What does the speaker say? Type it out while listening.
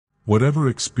Whatever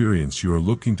experience you are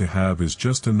looking to have is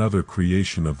just another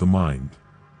creation of the mind.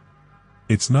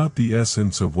 It's not the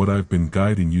essence of what I've been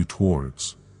guiding you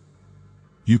towards.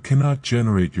 You cannot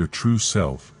generate your true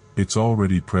self, it's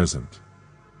already present.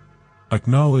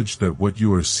 Acknowledge that what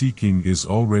you are seeking is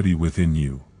already within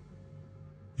you.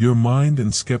 Your mind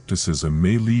and skepticism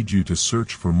may lead you to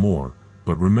search for more,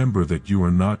 but remember that you are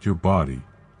not your body,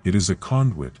 it is a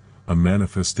conduit, a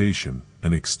manifestation,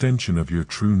 an extension of your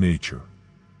true nature.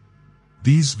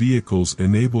 These vehicles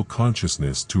enable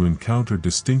consciousness to encounter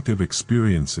distinctive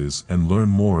experiences and learn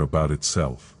more about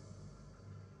itself.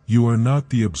 You are not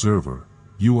the observer,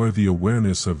 you are the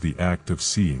awareness of the act of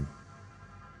seeing.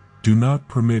 Do not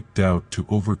permit doubt to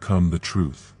overcome the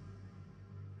truth.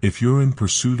 If you're in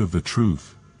pursuit of the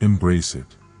truth, embrace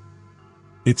it.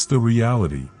 It's the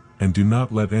reality, and do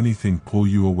not let anything pull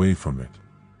you away from it.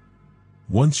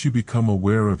 Once you become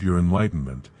aware of your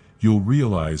enlightenment, you'll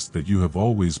realize that you have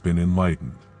always been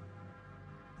enlightened.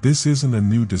 This isn't a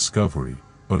new discovery,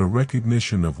 but a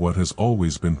recognition of what has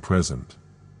always been present.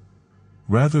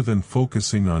 Rather than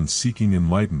focusing on seeking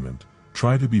enlightenment,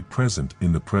 try to be present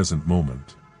in the present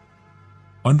moment.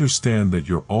 Understand that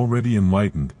you're already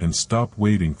enlightened and stop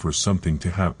waiting for something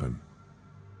to happen.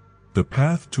 The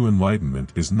path to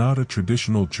enlightenment is not a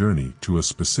traditional journey to a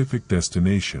specific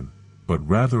destination, but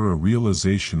rather a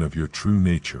realization of your true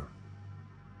nature.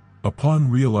 Upon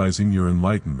realizing your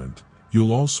enlightenment,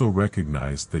 you'll also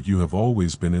recognize that you have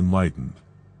always been enlightened.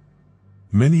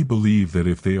 Many believe that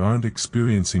if they aren't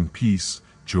experiencing peace,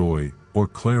 joy, or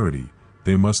clarity,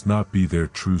 they must not be their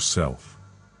true self.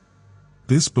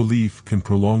 This belief can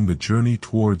prolong the journey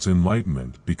towards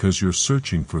enlightenment because you're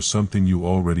searching for something you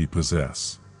already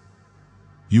possess.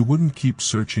 You wouldn't keep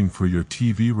searching for your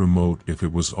TV remote if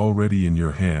it was already in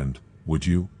your hand, would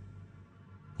you?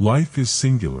 Life is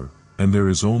singular, and there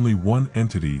is only one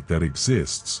entity that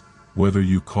exists, whether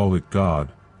you call it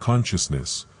God,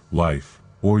 consciousness, life,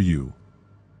 or you.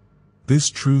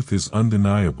 This truth is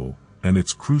undeniable, and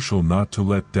it's crucial not to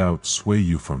let doubt sway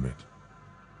you from it.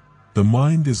 The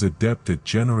mind is adept at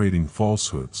generating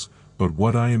falsehoods, but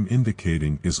what I am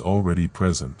indicating is already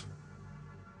present.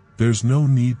 There's no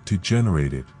need to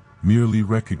generate it, merely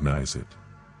recognize it.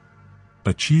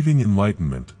 Achieving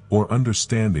enlightenment, or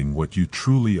understanding what you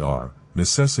truly are,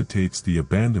 necessitates the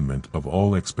abandonment of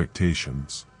all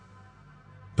expectations.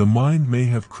 The mind may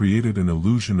have created an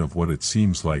illusion of what it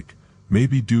seems like,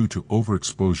 maybe due to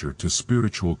overexposure to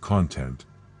spiritual content,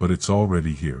 but it's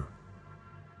already here.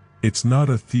 It's not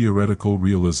a theoretical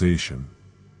realization.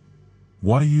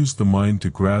 Why use the mind to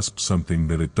grasp something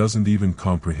that it doesn't even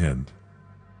comprehend?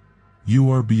 You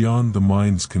are beyond the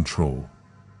mind's control.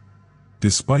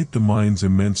 Despite the mind's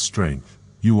immense strength,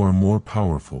 you are more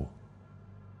powerful.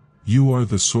 You are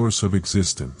the source of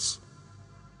existence.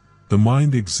 The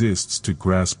mind exists to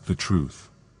grasp the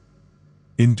truth.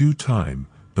 In due time,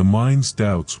 the mind's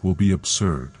doubts will be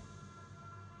absurd.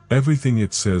 Everything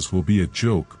it says will be a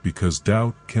joke because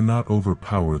doubt cannot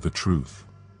overpower the truth.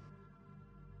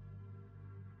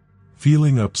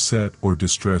 Feeling upset or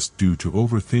distressed due to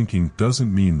overthinking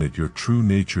doesn't mean that your true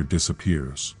nature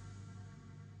disappears.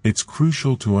 It's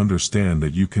crucial to understand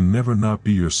that you can never not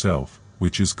be yourself,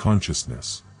 which is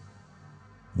consciousness.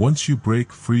 Once you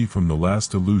break free from the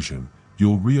last illusion,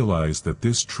 you'll realize that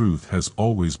this truth has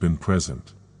always been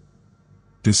present.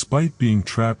 Despite being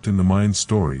trapped in the mind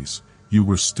stories, you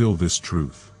were still this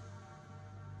truth.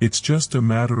 It's just a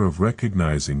matter of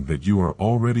recognizing that you are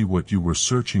already what you were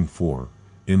searching for.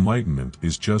 Enlightenment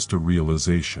is just a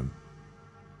realization.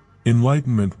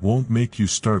 Enlightenment won't make you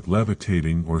start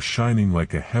levitating or shining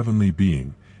like a heavenly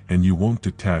being, and you won't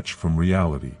detach from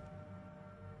reality.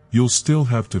 You'll still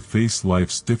have to face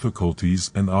life's difficulties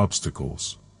and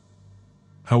obstacles.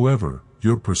 However,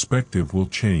 your perspective will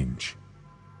change.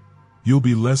 You'll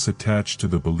be less attached to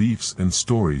the beliefs and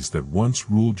stories that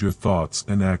once ruled your thoughts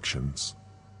and actions.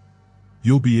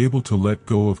 You'll be able to let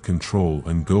go of control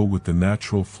and go with the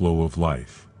natural flow of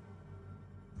life.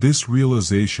 This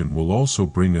realization will also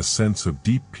bring a sense of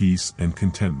deep peace and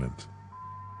contentment.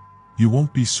 You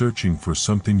won't be searching for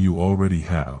something you already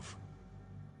have.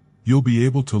 You'll be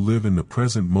able to live in the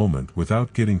present moment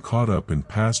without getting caught up in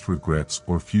past regrets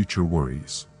or future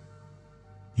worries.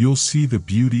 You'll see the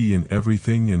beauty in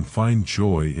everything and find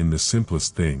joy in the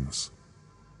simplest things.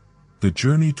 The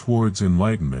journey towards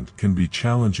enlightenment can be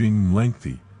challenging and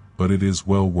lengthy, but it is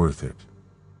well worth it.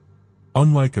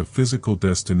 Unlike a physical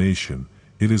destination,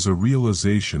 it is a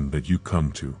realization that you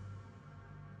come to.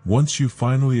 Once you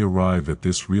finally arrive at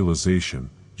this realization,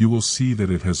 you will see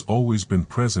that it has always been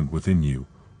present within you,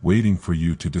 waiting for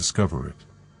you to discover it.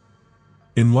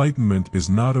 Enlightenment is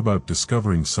not about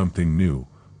discovering something new,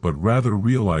 but rather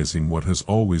realizing what has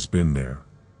always been there.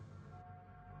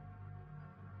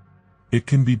 It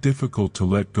can be difficult to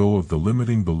let go of the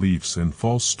limiting beliefs and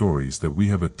false stories that we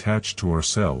have attached to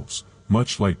ourselves,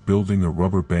 much like building a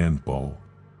rubber band ball.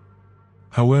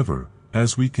 However,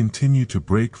 as we continue to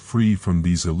break free from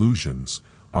these illusions,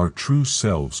 our true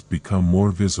selves become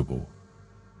more visible.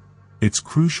 It's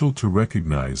crucial to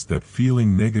recognize that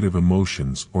feeling negative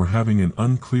emotions or having an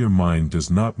unclear mind does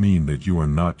not mean that you are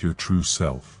not your true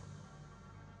self.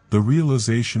 The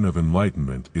realization of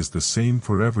enlightenment is the same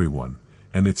for everyone,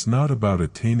 and it's not about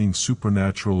attaining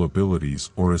supernatural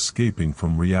abilities or escaping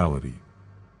from reality.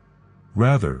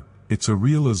 Rather, it's a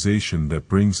realization that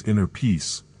brings inner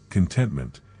peace,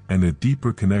 contentment, and a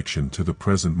deeper connection to the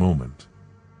present moment.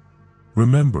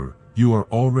 Remember, you are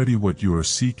already what you are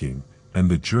seeking, and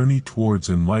the journey towards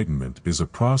enlightenment is a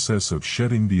process of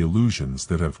shedding the illusions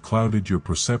that have clouded your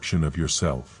perception of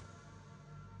yourself.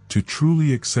 To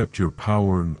truly accept your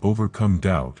power and overcome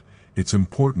doubt, it's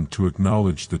important to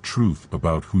acknowledge the truth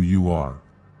about who you are.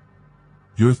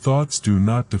 Your thoughts do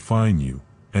not define you,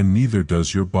 and neither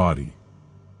does your body.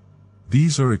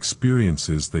 These are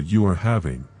experiences that you are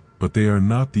having, but they are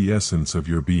not the essence of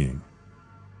your being.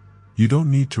 You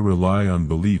don't need to rely on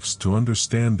beliefs to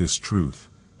understand this truth,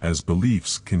 as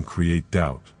beliefs can create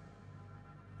doubt.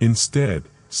 Instead,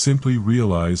 simply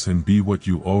realize and be what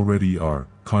you already are,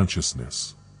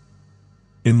 consciousness.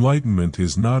 Enlightenment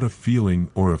is not a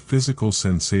feeling or a physical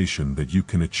sensation that you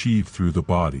can achieve through the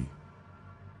body.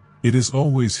 It is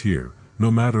always here,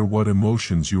 no matter what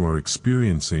emotions you are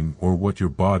experiencing or what your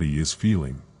body is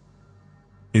feeling.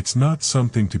 It's not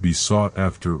something to be sought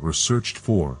after or searched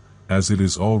for, as it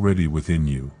is already within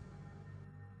you.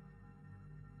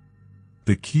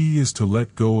 The key is to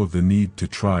let go of the need to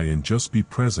try and just be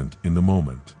present in the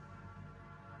moment.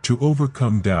 To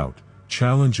overcome doubt,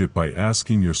 challenge it by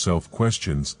asking yourself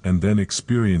questions and then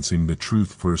experiencing the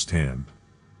truth firsthand.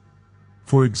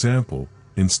 For example,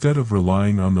 instead of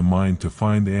relying on the mind to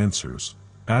find answers,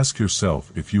 ask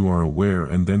yourself if you are aware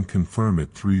and then confirm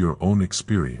it through your own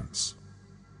experience.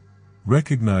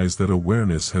 Recognize that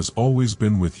awareness has always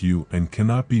been with you and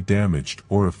cannot be damaged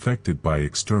or affected by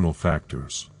external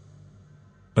factors.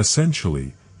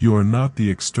 Essentially, you are not the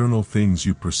external things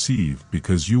you perceive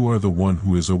because you are the one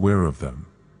who is aware of them.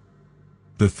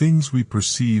 The things we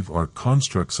perceive are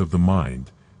constructs of the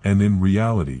mind, and in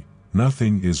reality,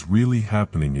 nothing is really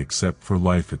happening except for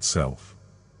life itself.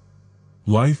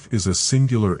 Life is a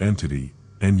singular entity,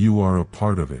 and you are a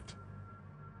part of it.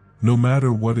 No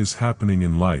matter what is happening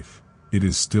in life, it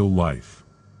is still life.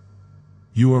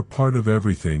 You are part of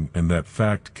everything, and that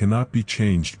fact cannot be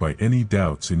changed by any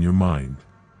doubts in your mind.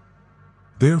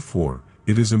 Therefore,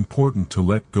 it is important to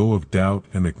let go of doubt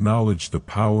and acknowledge the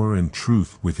power and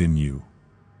truth within you.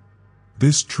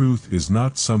 This truth is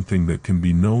not something that can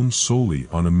be known solely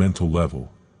on a mental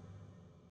level.